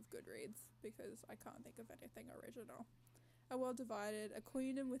it off of Goodreads because I can't think of anything original. A world divided, a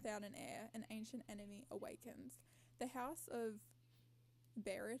queendom without an heir, an ancient enemy awakens. The house of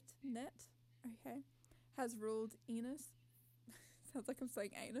Barrettnet, has ruled Enos. Sounds like I'm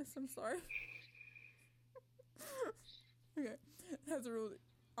saying anus, I'm sorry. Okay. Has ruled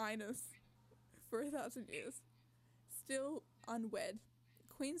Inus for 1,000 years. Still unwed,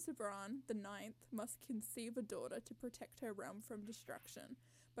 Queen Sabran the Ninth must conceive a daughter to protect her realm from destruction.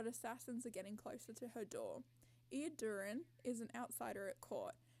 but assassins are getting closer to her door. Eodurin is an outsider at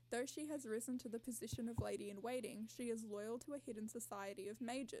court. Though she has risen to the position of lady-in-waiting, she is loyal to a hidden society of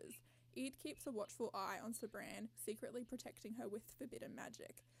mages. Eid keeps a watchful eye on Sabran, secretly protecting her with forbidden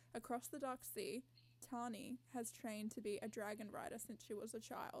magic. Across the Dark Sea, Tani has trained to be a dragon rider since she was a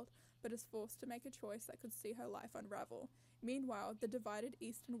child, but is forced to make a choice that could see her life unravel. Meanwhile, the divided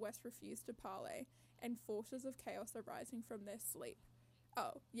East and West refuse to parley, and forces of chaos are rising from their sleep.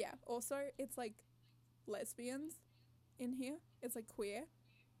 Oh, yeah. Also, it's like lesbians in here. It's like queer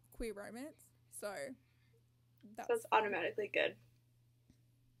romance. So that's So it's automatically good.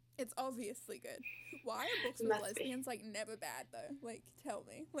 It's obviously good. Why are books with lesbians like never bad though? Like, tell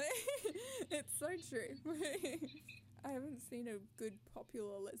me. It's so true. I haven't seen a good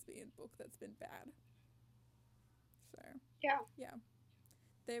popular lesbian book that's been bad. So yeah.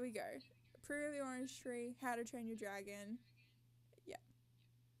 There we go. Prue of the Orange Tree, How to Train Your Dragon. Yeah,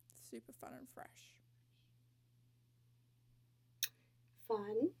 super fun and fresh.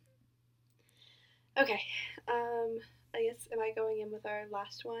 Fun. Okay. I guess, am I going in with our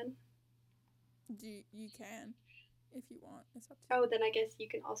last one? You can, if you want. It's up to you. Oh, then I guess you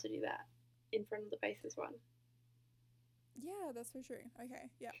can also do that in front of the Vices one. Yeah, that's for true. Okay,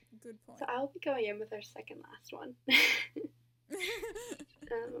 yeah, good point. So I'll be going in with our second last one.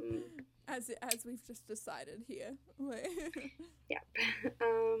 As we've just decided here. Yeah.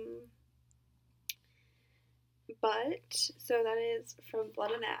 But, so that is From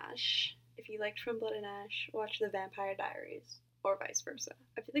Blood and Ash. If you liked From Blood and Ash, watch The Vampire Diaries, or vice versa.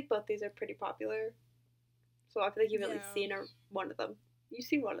 I feel like both these are pretty popular, so I feel like you've at least seen one of them. You've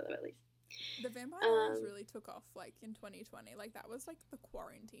seen one of them at least. The Vampire Diaries really took off, like, in 2020. Like, that was, like, the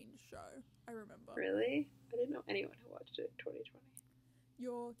quarantine show, I remember. Really? I didn't know anyone who watched it in 2020.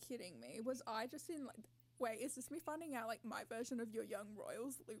 You're kidding me. Was I just in, like... Wait, is this me finding out, like, my version of your Young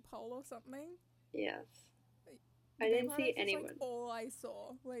Royals loophole or something? Yes. I didn't see anyone. Like, all I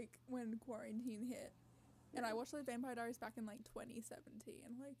saw, like, when quarantine hit. And I watched the Vampire Diaries back in, like, 2017.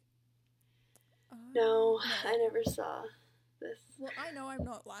 Like, no, I never saw this. Well, I know I'm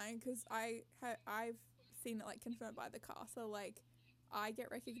not lying, because I've seen it, like, confirmed by the cast. So, like, I get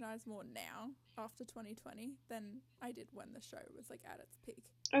recognized more now, after 2020, than I did when the show was, like, at its peak.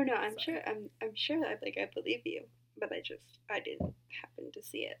 Oh, no, I'm sure that, like, I believe you. But I didn't happen to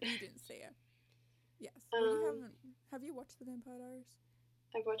see it. You didn't see it. Yes. Well, have you watched The Vampire Diaries?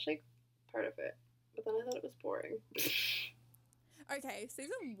 I've watched, like, part of it, but then I thought it was boring. Okay,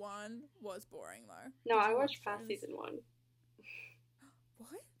 season 1 was boring, though. No, I watched past season 1. What?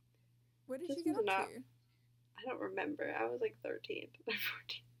 Where did you get up to? I don't remember. I was, like, 13 or 14.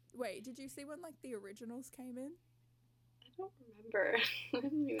 Wait, did you see when, like, the originals came in? I don't remember. I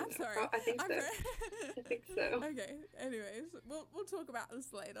don't even know. Sorry. I think so. I think so. Okay, anyways, we'll talk about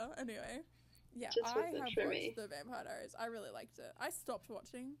this later. Anyway. Yeah, I have watched The Vampire Diaries. I really liked it. I stopped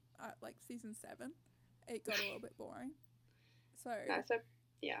watching at, like, season 7. It got a little bit boring. So...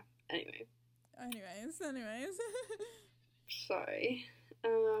 yeah, anyway. Anyways. Sorry.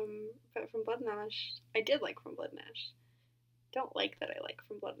 But From Blood and Ash, I did like From Blood and Ash. Don't like that I like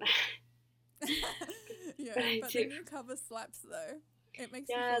From Blood and Ash. Yeah, but the new cover slaps, though. It makes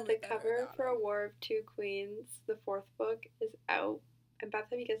me feel the cover for A War of Two Queens, the 4th book, is out. And by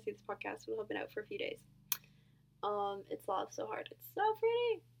the time you guys see this podcast, it'll have been out for a few days. It's Love So Hard. It's so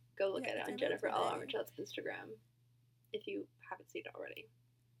pretty. Go look at it on Jennifer L. Armentrout's Instagram if you haven't seen it already.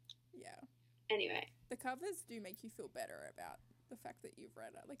 Yeah. Anyway. The covers do make you feel better about the fact that you've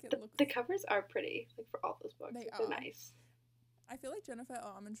read it. Like, the covers are pretty, like, for all those books. They're nice. I feel like Jennifer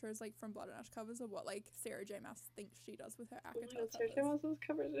L. Armentrout's, like, From Blood and Ash covers are what, like, Sarah J. Maas thinks she does with her ACOTAR covers. Sarah J. Maas's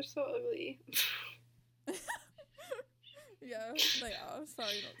covers are so ugly. Yeah, they are.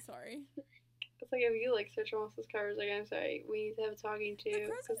 Sorry, not sorry. It's like, if you like Sarah J. Maas's covers, like, I'm sorry, we need to have a talking to. The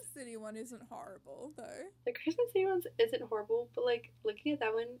Crescent City one isn't horrible, though. The Crescent City one isn't horrible, but, like, looking at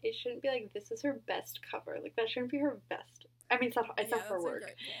that one, it shouldn't be like, this is her best cover. Like, that shouldn't be her best. I mean, it's not her work.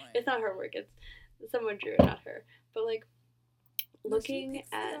 It's not her work. It's someone drew it, not her. But, like, looking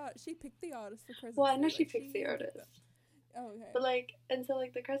at... She picked the artist for Crescent City. Well, I know she picks the artist. Oh, okay. But, like, and so,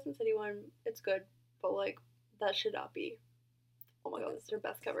 like, the Crescent City one, it's good, but, like, that should not be... Oh my god, this is her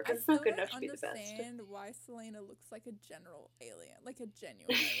best cover, because it's not good enough to be the best. I understand why Selena looks like a general alien, like a genuine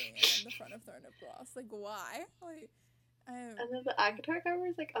alien in the front of Throne of Glass. Like, why? Like, and then the ACOTAR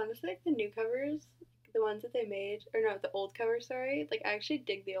covers, like, honestly, like, the new covers, the ones that they made, or no, the old covers, sorry, like, I actually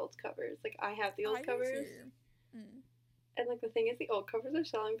dig the old covers. Like, I have the old covers. And, like, the thing is, the old covers are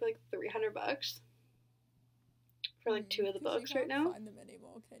selling for, like, $300 for, like, 2 of the books right now. You can't find them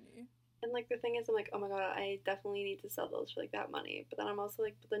anymore, can you? And like the thing is, I'm like, oh my god, I definitely need to sell those for like that money. But then I'm also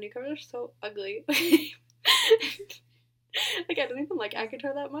like, but the new covers are so ugly. Like I don't even like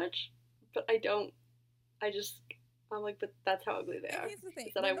ACOTAR that much, but I don't. I just I'm like, but that's how ugly they And are. here's the thing,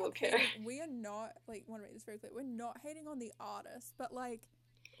 Is that we're I not will care. hating. We are not like. Want to make this very clear. We're not hating on the artist, but like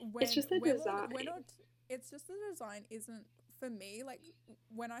It's just the design. we're not. It's just the design isn't for me. Like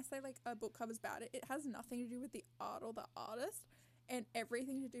when I say like a book cover's bad, it has nothing to do with the art or the artist, and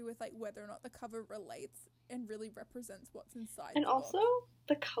everything to do with like whether or not the cover relates and really represents what's inside. And the also, book.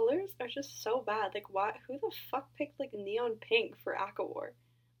 the colors are just so bad. Like, why? Who the fuck picked like neon pink for ACOWAR?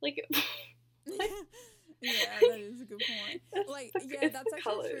 Like, Yeah, that is a good point. Like, yeah, that's actually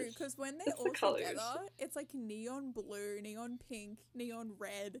colors. true. Because when they're It's all the colors. together, it's like neon blue, neon pink, neon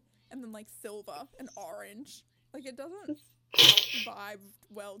red, and then like silver and orange. Like, it doesn't vibe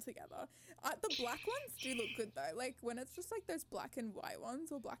well together. The black ones do look good though. Like, when it's just like those black and white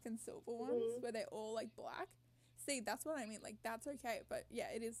ones or black and silver ones where they're all like black. See, that's what I mean. Like, that's okay. But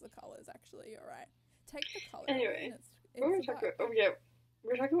yeah, it is the colors actually. You're right. Take the color. Anyway, it's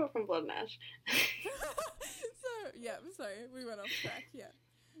we're talking about From Blood and Ash. So yeah, sorry, we went off track. Yeah.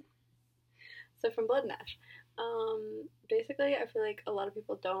 So From Blood and Ash, basically, I feel like a lot of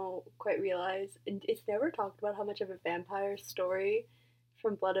people don't quite realize, and it's never talked about how much of a vampire story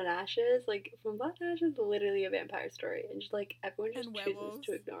From Blood and Ash is. Like, From Blood and Ash is literally a vampire story, and just like everyone just chooses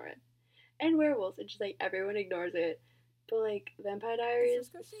to ignore it. And werewolves, and just like everyone ignores it. But like Vampire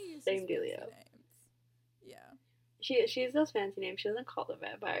Diaries, same dealio. Yeah. She has those fancy names. She doesn't call them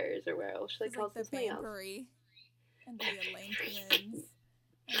vampires or werewolves. She like calls them something else. And the Atlanteans and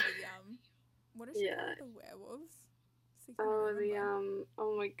the what is she called? The werewolves?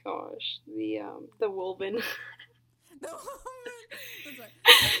 Oh my gosh. The Wolven. The Wolven! That's right.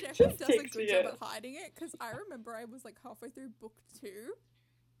 Jeffrey does a good job at hiding it, because I remember I was like halfway through book 2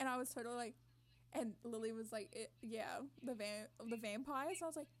 and I was totally like, and Lily was like, the vampires, and I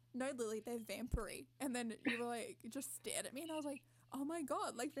was like, no, Lily, they're vampire. And then you were like, just stared at me, and I was like, oh my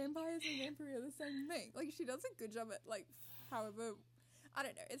god, like vampires and vampire are the same thing. Like, she does a good job at like, however, I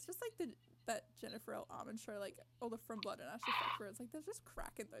don't know, it's just like that Jennifer L. Armen show, like all the From Blood and Ash effect, where it's like there's just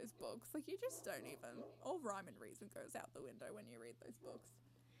crack in those books. Like, you just don't even, all rhyme and reason goes out the window when you read those books.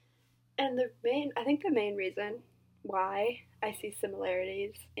 And I think the main reason why I see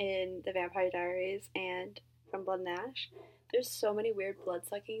similarities in the Vampire Diaries and From Blood and Ash, there's so many weird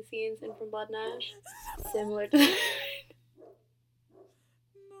blood-sucking scenes in From Blood and Ash, similar to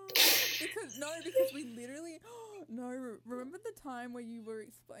because we literally remember the time where you were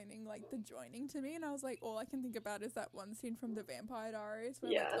explaining like the joining to me, and I was like, all I can think about is that one scene from the Vampire Diaries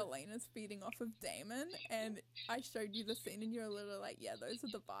where like Elena's feeding off of Damon, and I showed you the scene and you were literally like, yeah, those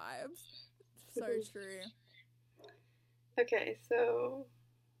are the vibes. So true. Okay, so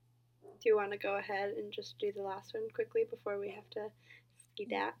do you want to go ahead and just do the last one quickly before we have to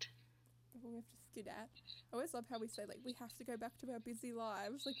skedat? I always love how we say, like, we have to go back to our busy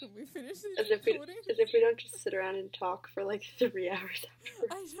lives, like, when we finish this as recording. As if we don't just sit around and talk for, like, 3 hours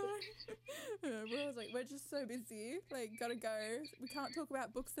afterwards. I know. We're always like, we're just so busy, like, gotta go. We can't talk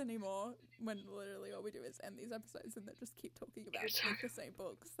about books anymore, when literally all we do is end these episodes and then just keep talking about the same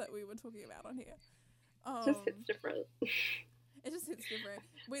books that we were talking about on here. It just hits different. It just hits different.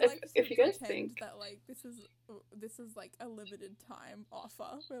 We like to pretend that like this is like a limited time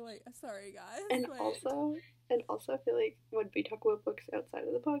offer. We're like, sorry guys. And also I feel like when we talk about books outside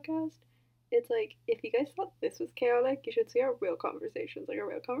of the podcast, it's like, if you guys thought this was chaotic, you should see our real conversations. Like, our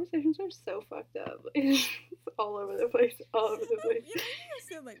real conversations are so fucked up. It's all over the place. You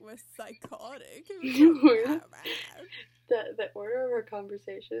sound like we're psychotic. The order of our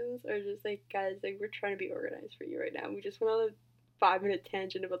conversations are just like, guys, like, we're trying to be organized for you right now. We just went on a 5-minute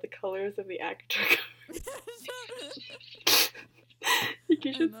tangent about the colors of the ACOTAR.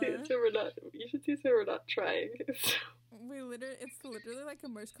 You should see it, so we're not trying. It's literally like a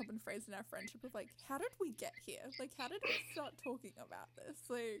most common phrase in our friendship of like, how did we get here? Like, how did we start talking about this?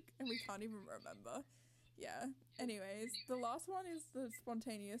 Like, and we can't even remember. Yeah. Anyways, the last one is the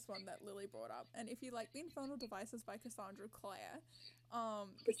spontaneous one that Lily brought up. And if you like The Infernal Devices by Cassandra Clare,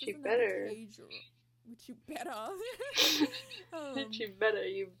 which you better. Which you better. Which you better,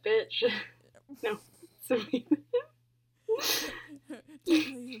 you bitch. No. Sorry.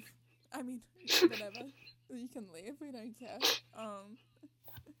 Don't leave. I mean, whatever. You can leave. We don't care.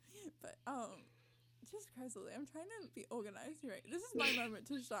 But just Christ, Lily, I'm trying to be organized here. This is my moment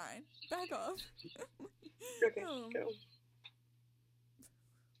to shine. Back off. Okay, go.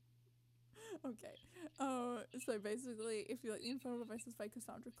 Okay. So basically, if you like The Infernal Devices by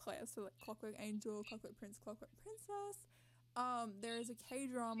Cassandra Clare, so like Clockwork Angel, Clockwork Prince, Clockwork Princess, There is a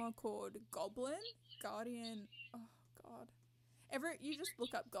K-drama called Goblin, Guardian. Oh God. You just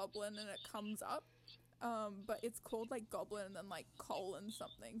look up Goblin and it comes up. But it's called like Goblin and then like colon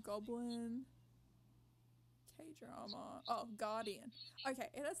something. Goblin K-drama. Oh, Guardian. Okay,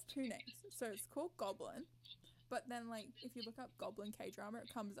 it has two names. So it's called Goblin, but then like if you look up Goblin K-drama,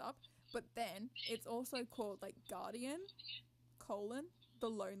 it comes up. But then it's also called like Guardian colon the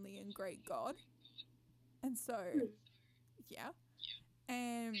Lonely and Great God. And so yeah.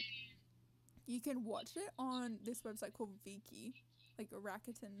 And you can watch it on this website called Viki, like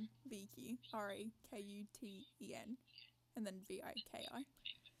Rakuten Viki, Rakuten, and then Viki.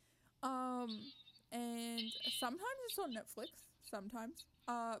 And sometimes it's on Netflix, sometimes.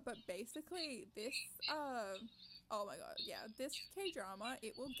 But basically this, oh my god, yeah, this K-drama,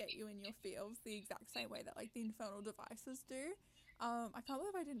 it will get you in your feels the exact same way that like the Infernal Devices do. I can't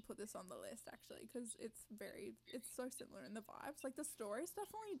believe I didn't put this on the list actually, because it's so similar in the vibes. Like the story's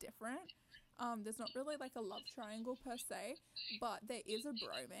definitely different. There's not really like a love triangle per se, but there is a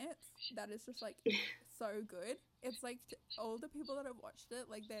bromance that is just like so good. It's like all the people that have watched it,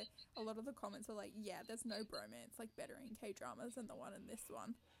 like a lot of the comments are like, yeah, there's no bromance like better in K-dramas than the one in this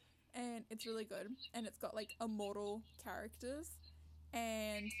one. And it's really good. And it's got like immortal characters,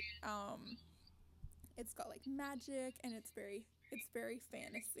 and it's got like magic, and it's very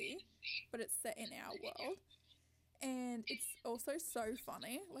fantasy, but it's set in our world. And it's also so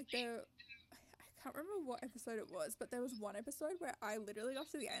funny. Like I can't remember what episode it was, but there was one episode where I literally got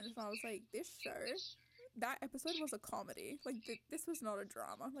to the end and I was like, this show, that episode was a comedy. Like this was not a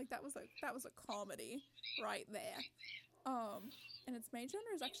drama. Like that was a comedy right there. And its main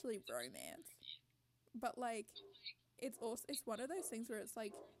genre is actually romance, but like it's one of those things where it's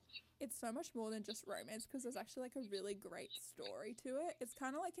like it's so much more than just romance, because there's actually like a really great story to it. It's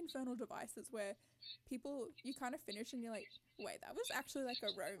kind of like Infernal Devices, where you kind of finish and you're like, wait, that was actually like a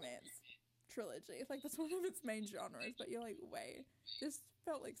romance trilogy. Like that's one of its main genres, but you're like, wait, this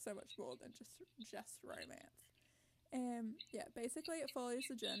felt like so much more than just romance. And yeah, basically it follows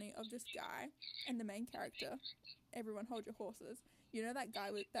the journey of this guy and the main character. Everyone hold your horses. You know that guy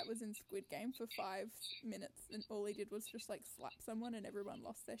that was in Squid Game for 5 minutes and all he did was just like slap someone and everyone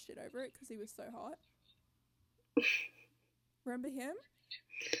lost their shit over it because he was so hot? Remember him?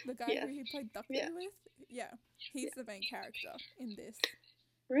 The guy who he played Ducky with? Yeah. He's the main character in this.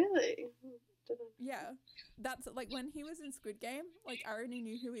 Really? Yeah. That's like when he was in Squid Game, like I already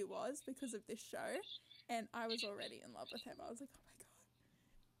knew who he was because of this show, and I was already in love with him. I was like, oh my god,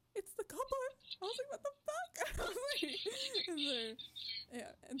 it's the Goblin. I was like, what the fuck?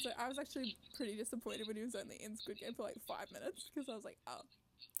 And so I was actually pretty disappointed when he was only in Squid Game for like 5 minutes, because I was like, oh,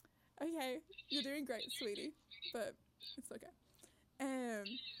 okay, you're doing great, sweetie, but it's okay.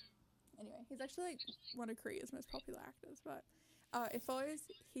 Anyway, he's actually like one of Korea's most popular actors, but it follows,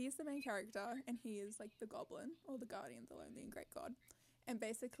 he's the main character, and he is like the Goblin, or the Guardian, the Lonely and Great God. And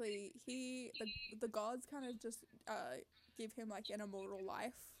basically the gods kind of just give him like an immortal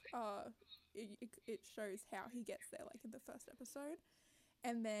life. It shows how he gets there, like in the first episode.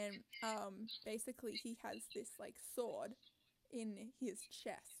 And then basically he has this like sword in his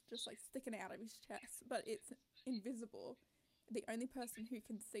chest, just like sticking out of his chest, but it's invisible. The only person who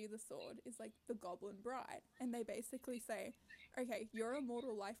can see the sword is like the Goblin Bride, and they basically say, okay, your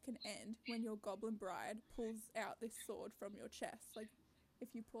immortal life can end when your Goblin Bride pulls out this sword from your chest. Like if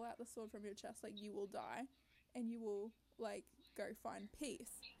you pull out the sword from your chest, like you will die and you will like go find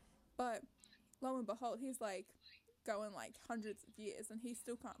peace. But lo and behold, he's like going like hundreds of years and he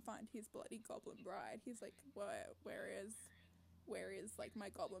still can't find his bloody Goblin Bride. He's like, where is like my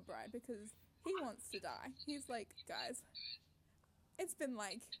Goblin Bride? Because he wants to die. He's like, guys, it's been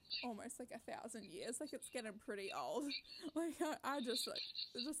like almost like 1,000 years. Like it's getting pretty old. Like I just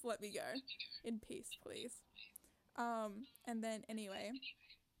let me go in peace, please. And then anyway,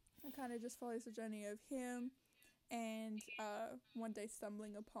 it kind of just follows the journey of him and one day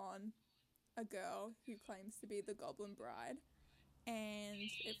stumbling upon a girl who claims to be the Goblin Bride, and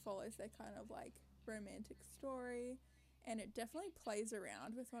it follows their kind of like romantic story, and it definitely plays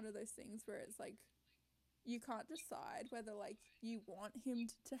around with one of those things where it's like you can't decide whether like you want him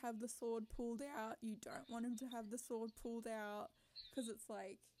to have the sword pulled out, you don't want him to have the sword pulled out, because it's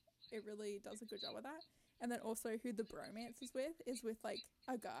like it really does a good job with that. And then also who the bromance is with like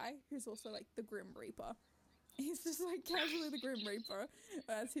a guy who's also like the Grim Reaper. He's just like casually the Grim Reaper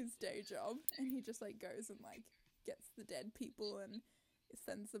as his day job, and he just like goes and like gets the dead people and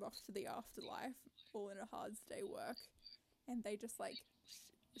sends them off to the afterlife, all in a hard day's work, and they just like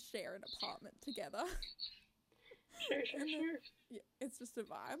share an apartment together. Sure. Yeah, it's just a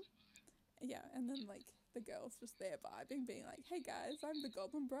vibe. Yeah, and then like the girls just there vibing, being like, hey guys, I'm the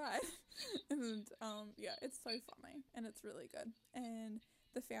Goblin Bride. And yeah, it's so funny and it's really good. And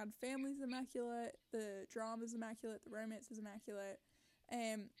the found family's immaculate, the drama's immaculate, the romance is immaculate.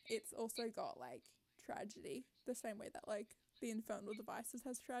 And it's also got like tragedy, the same way that like the Infernal Devices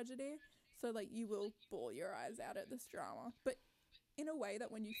has tragedy. So like you will bawl your eyes out at this drama, but in a way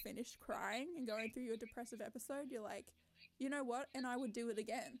that when you finish crying and going through your depressive episode, you're like, you know what? And I would do it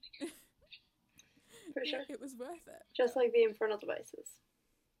again. For sure. It was worth it. Just like the Infernal Devices.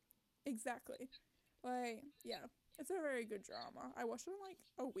 Exactly. Like, yeah, it's a very good drama. I watched it on like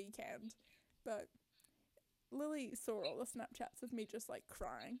a weekend, but Lily saw all the Snapchats of me just like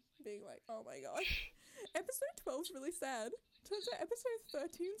crying, being like, oh my god. Episode 12's really sad. Turns out episode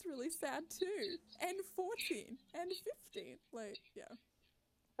 13's really sad too. And 14. And 15. Like, yeah.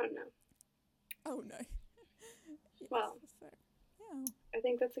 Oh no. Oh no. Yes, well, so, yeah. I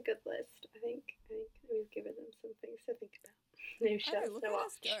think that's a good list. I think we've given them some things to think about. New shows look to at watch.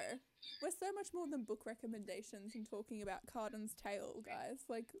 us go. We're so much more than book recommendations and talking about Carden's Tale, guys.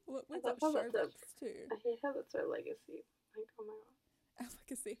 Like, look, we've got show recs too. Yeah, that's our legacy. Like, oh my god.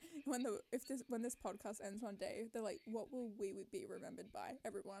 Advocacy. When this podcast ends one day, they're like, what will we be remembered by?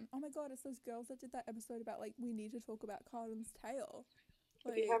 Everyone. Oh my god, it's those girls that did that episode about like we need to talk about Carden's Tale.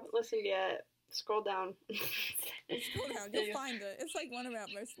 Like, if you haven't listened yet, scroll down. Scroll down, you'll find it. It's like one of our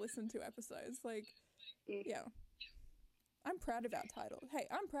most listened to episodes. Like, yeah. I'm proud of our titles. Hey,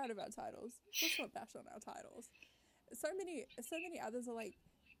 I'm proud of our titles. Let's not bash on our titles. So many others are like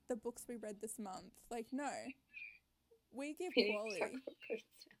the books we read this month. Like, no. We give quality.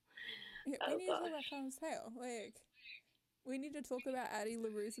 Yeah, we need to talk about Carden's Tale. Like, we need to talk about Addie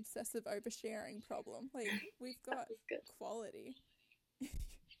LaRue's obsessive oversharing problem. Like, we've got quality.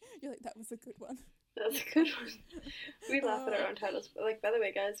 You're like, that was a good one. That was a good one. We laugh at our own titles. But, like, by the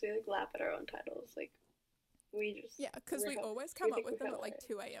way, guys, we like laugh at our own titles. Like, we just because we always come up with them at like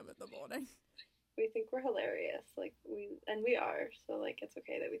 2 a.m. in the morning. We think we're hilarious, like we are. So like, it's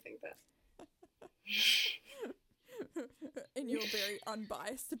okay that we think that. In your very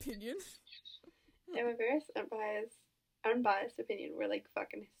unbiased opinion. In my very unbiased opinion, we're like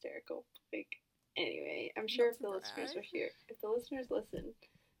fucking hysterical. Like, anyway, I'm sure if the listeners are here, if the listeners listen,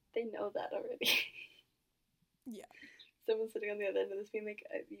 they know that already. Yeah. Someone's sitting on the other end of this being like,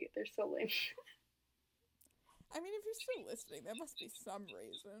 they're so lame. I mean, if you're still listening, there must be some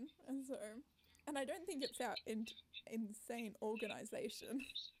reason. And I don't think it's our insane organization.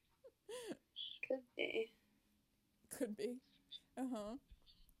 Could be. Could be.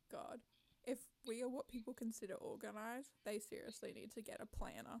 God. If we are what people consider organized, they seriously need to get a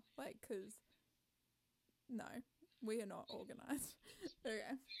planner. Like, because, no, we are not organized.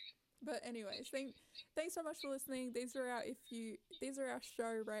 Okay. But anyways, thanks so much for listening. These are our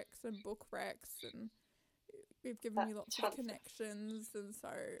show recs and book recs, and we've given you lots of connections, and so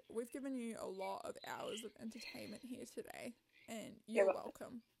we've given you a lot of hours of entertainment here today, and you're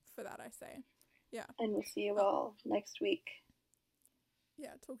welcome for that, I say. Yeah. And we'll see you all next week.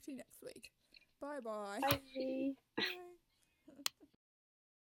 Yeah, talk to you next week. Bye-bye. Bye. Bye.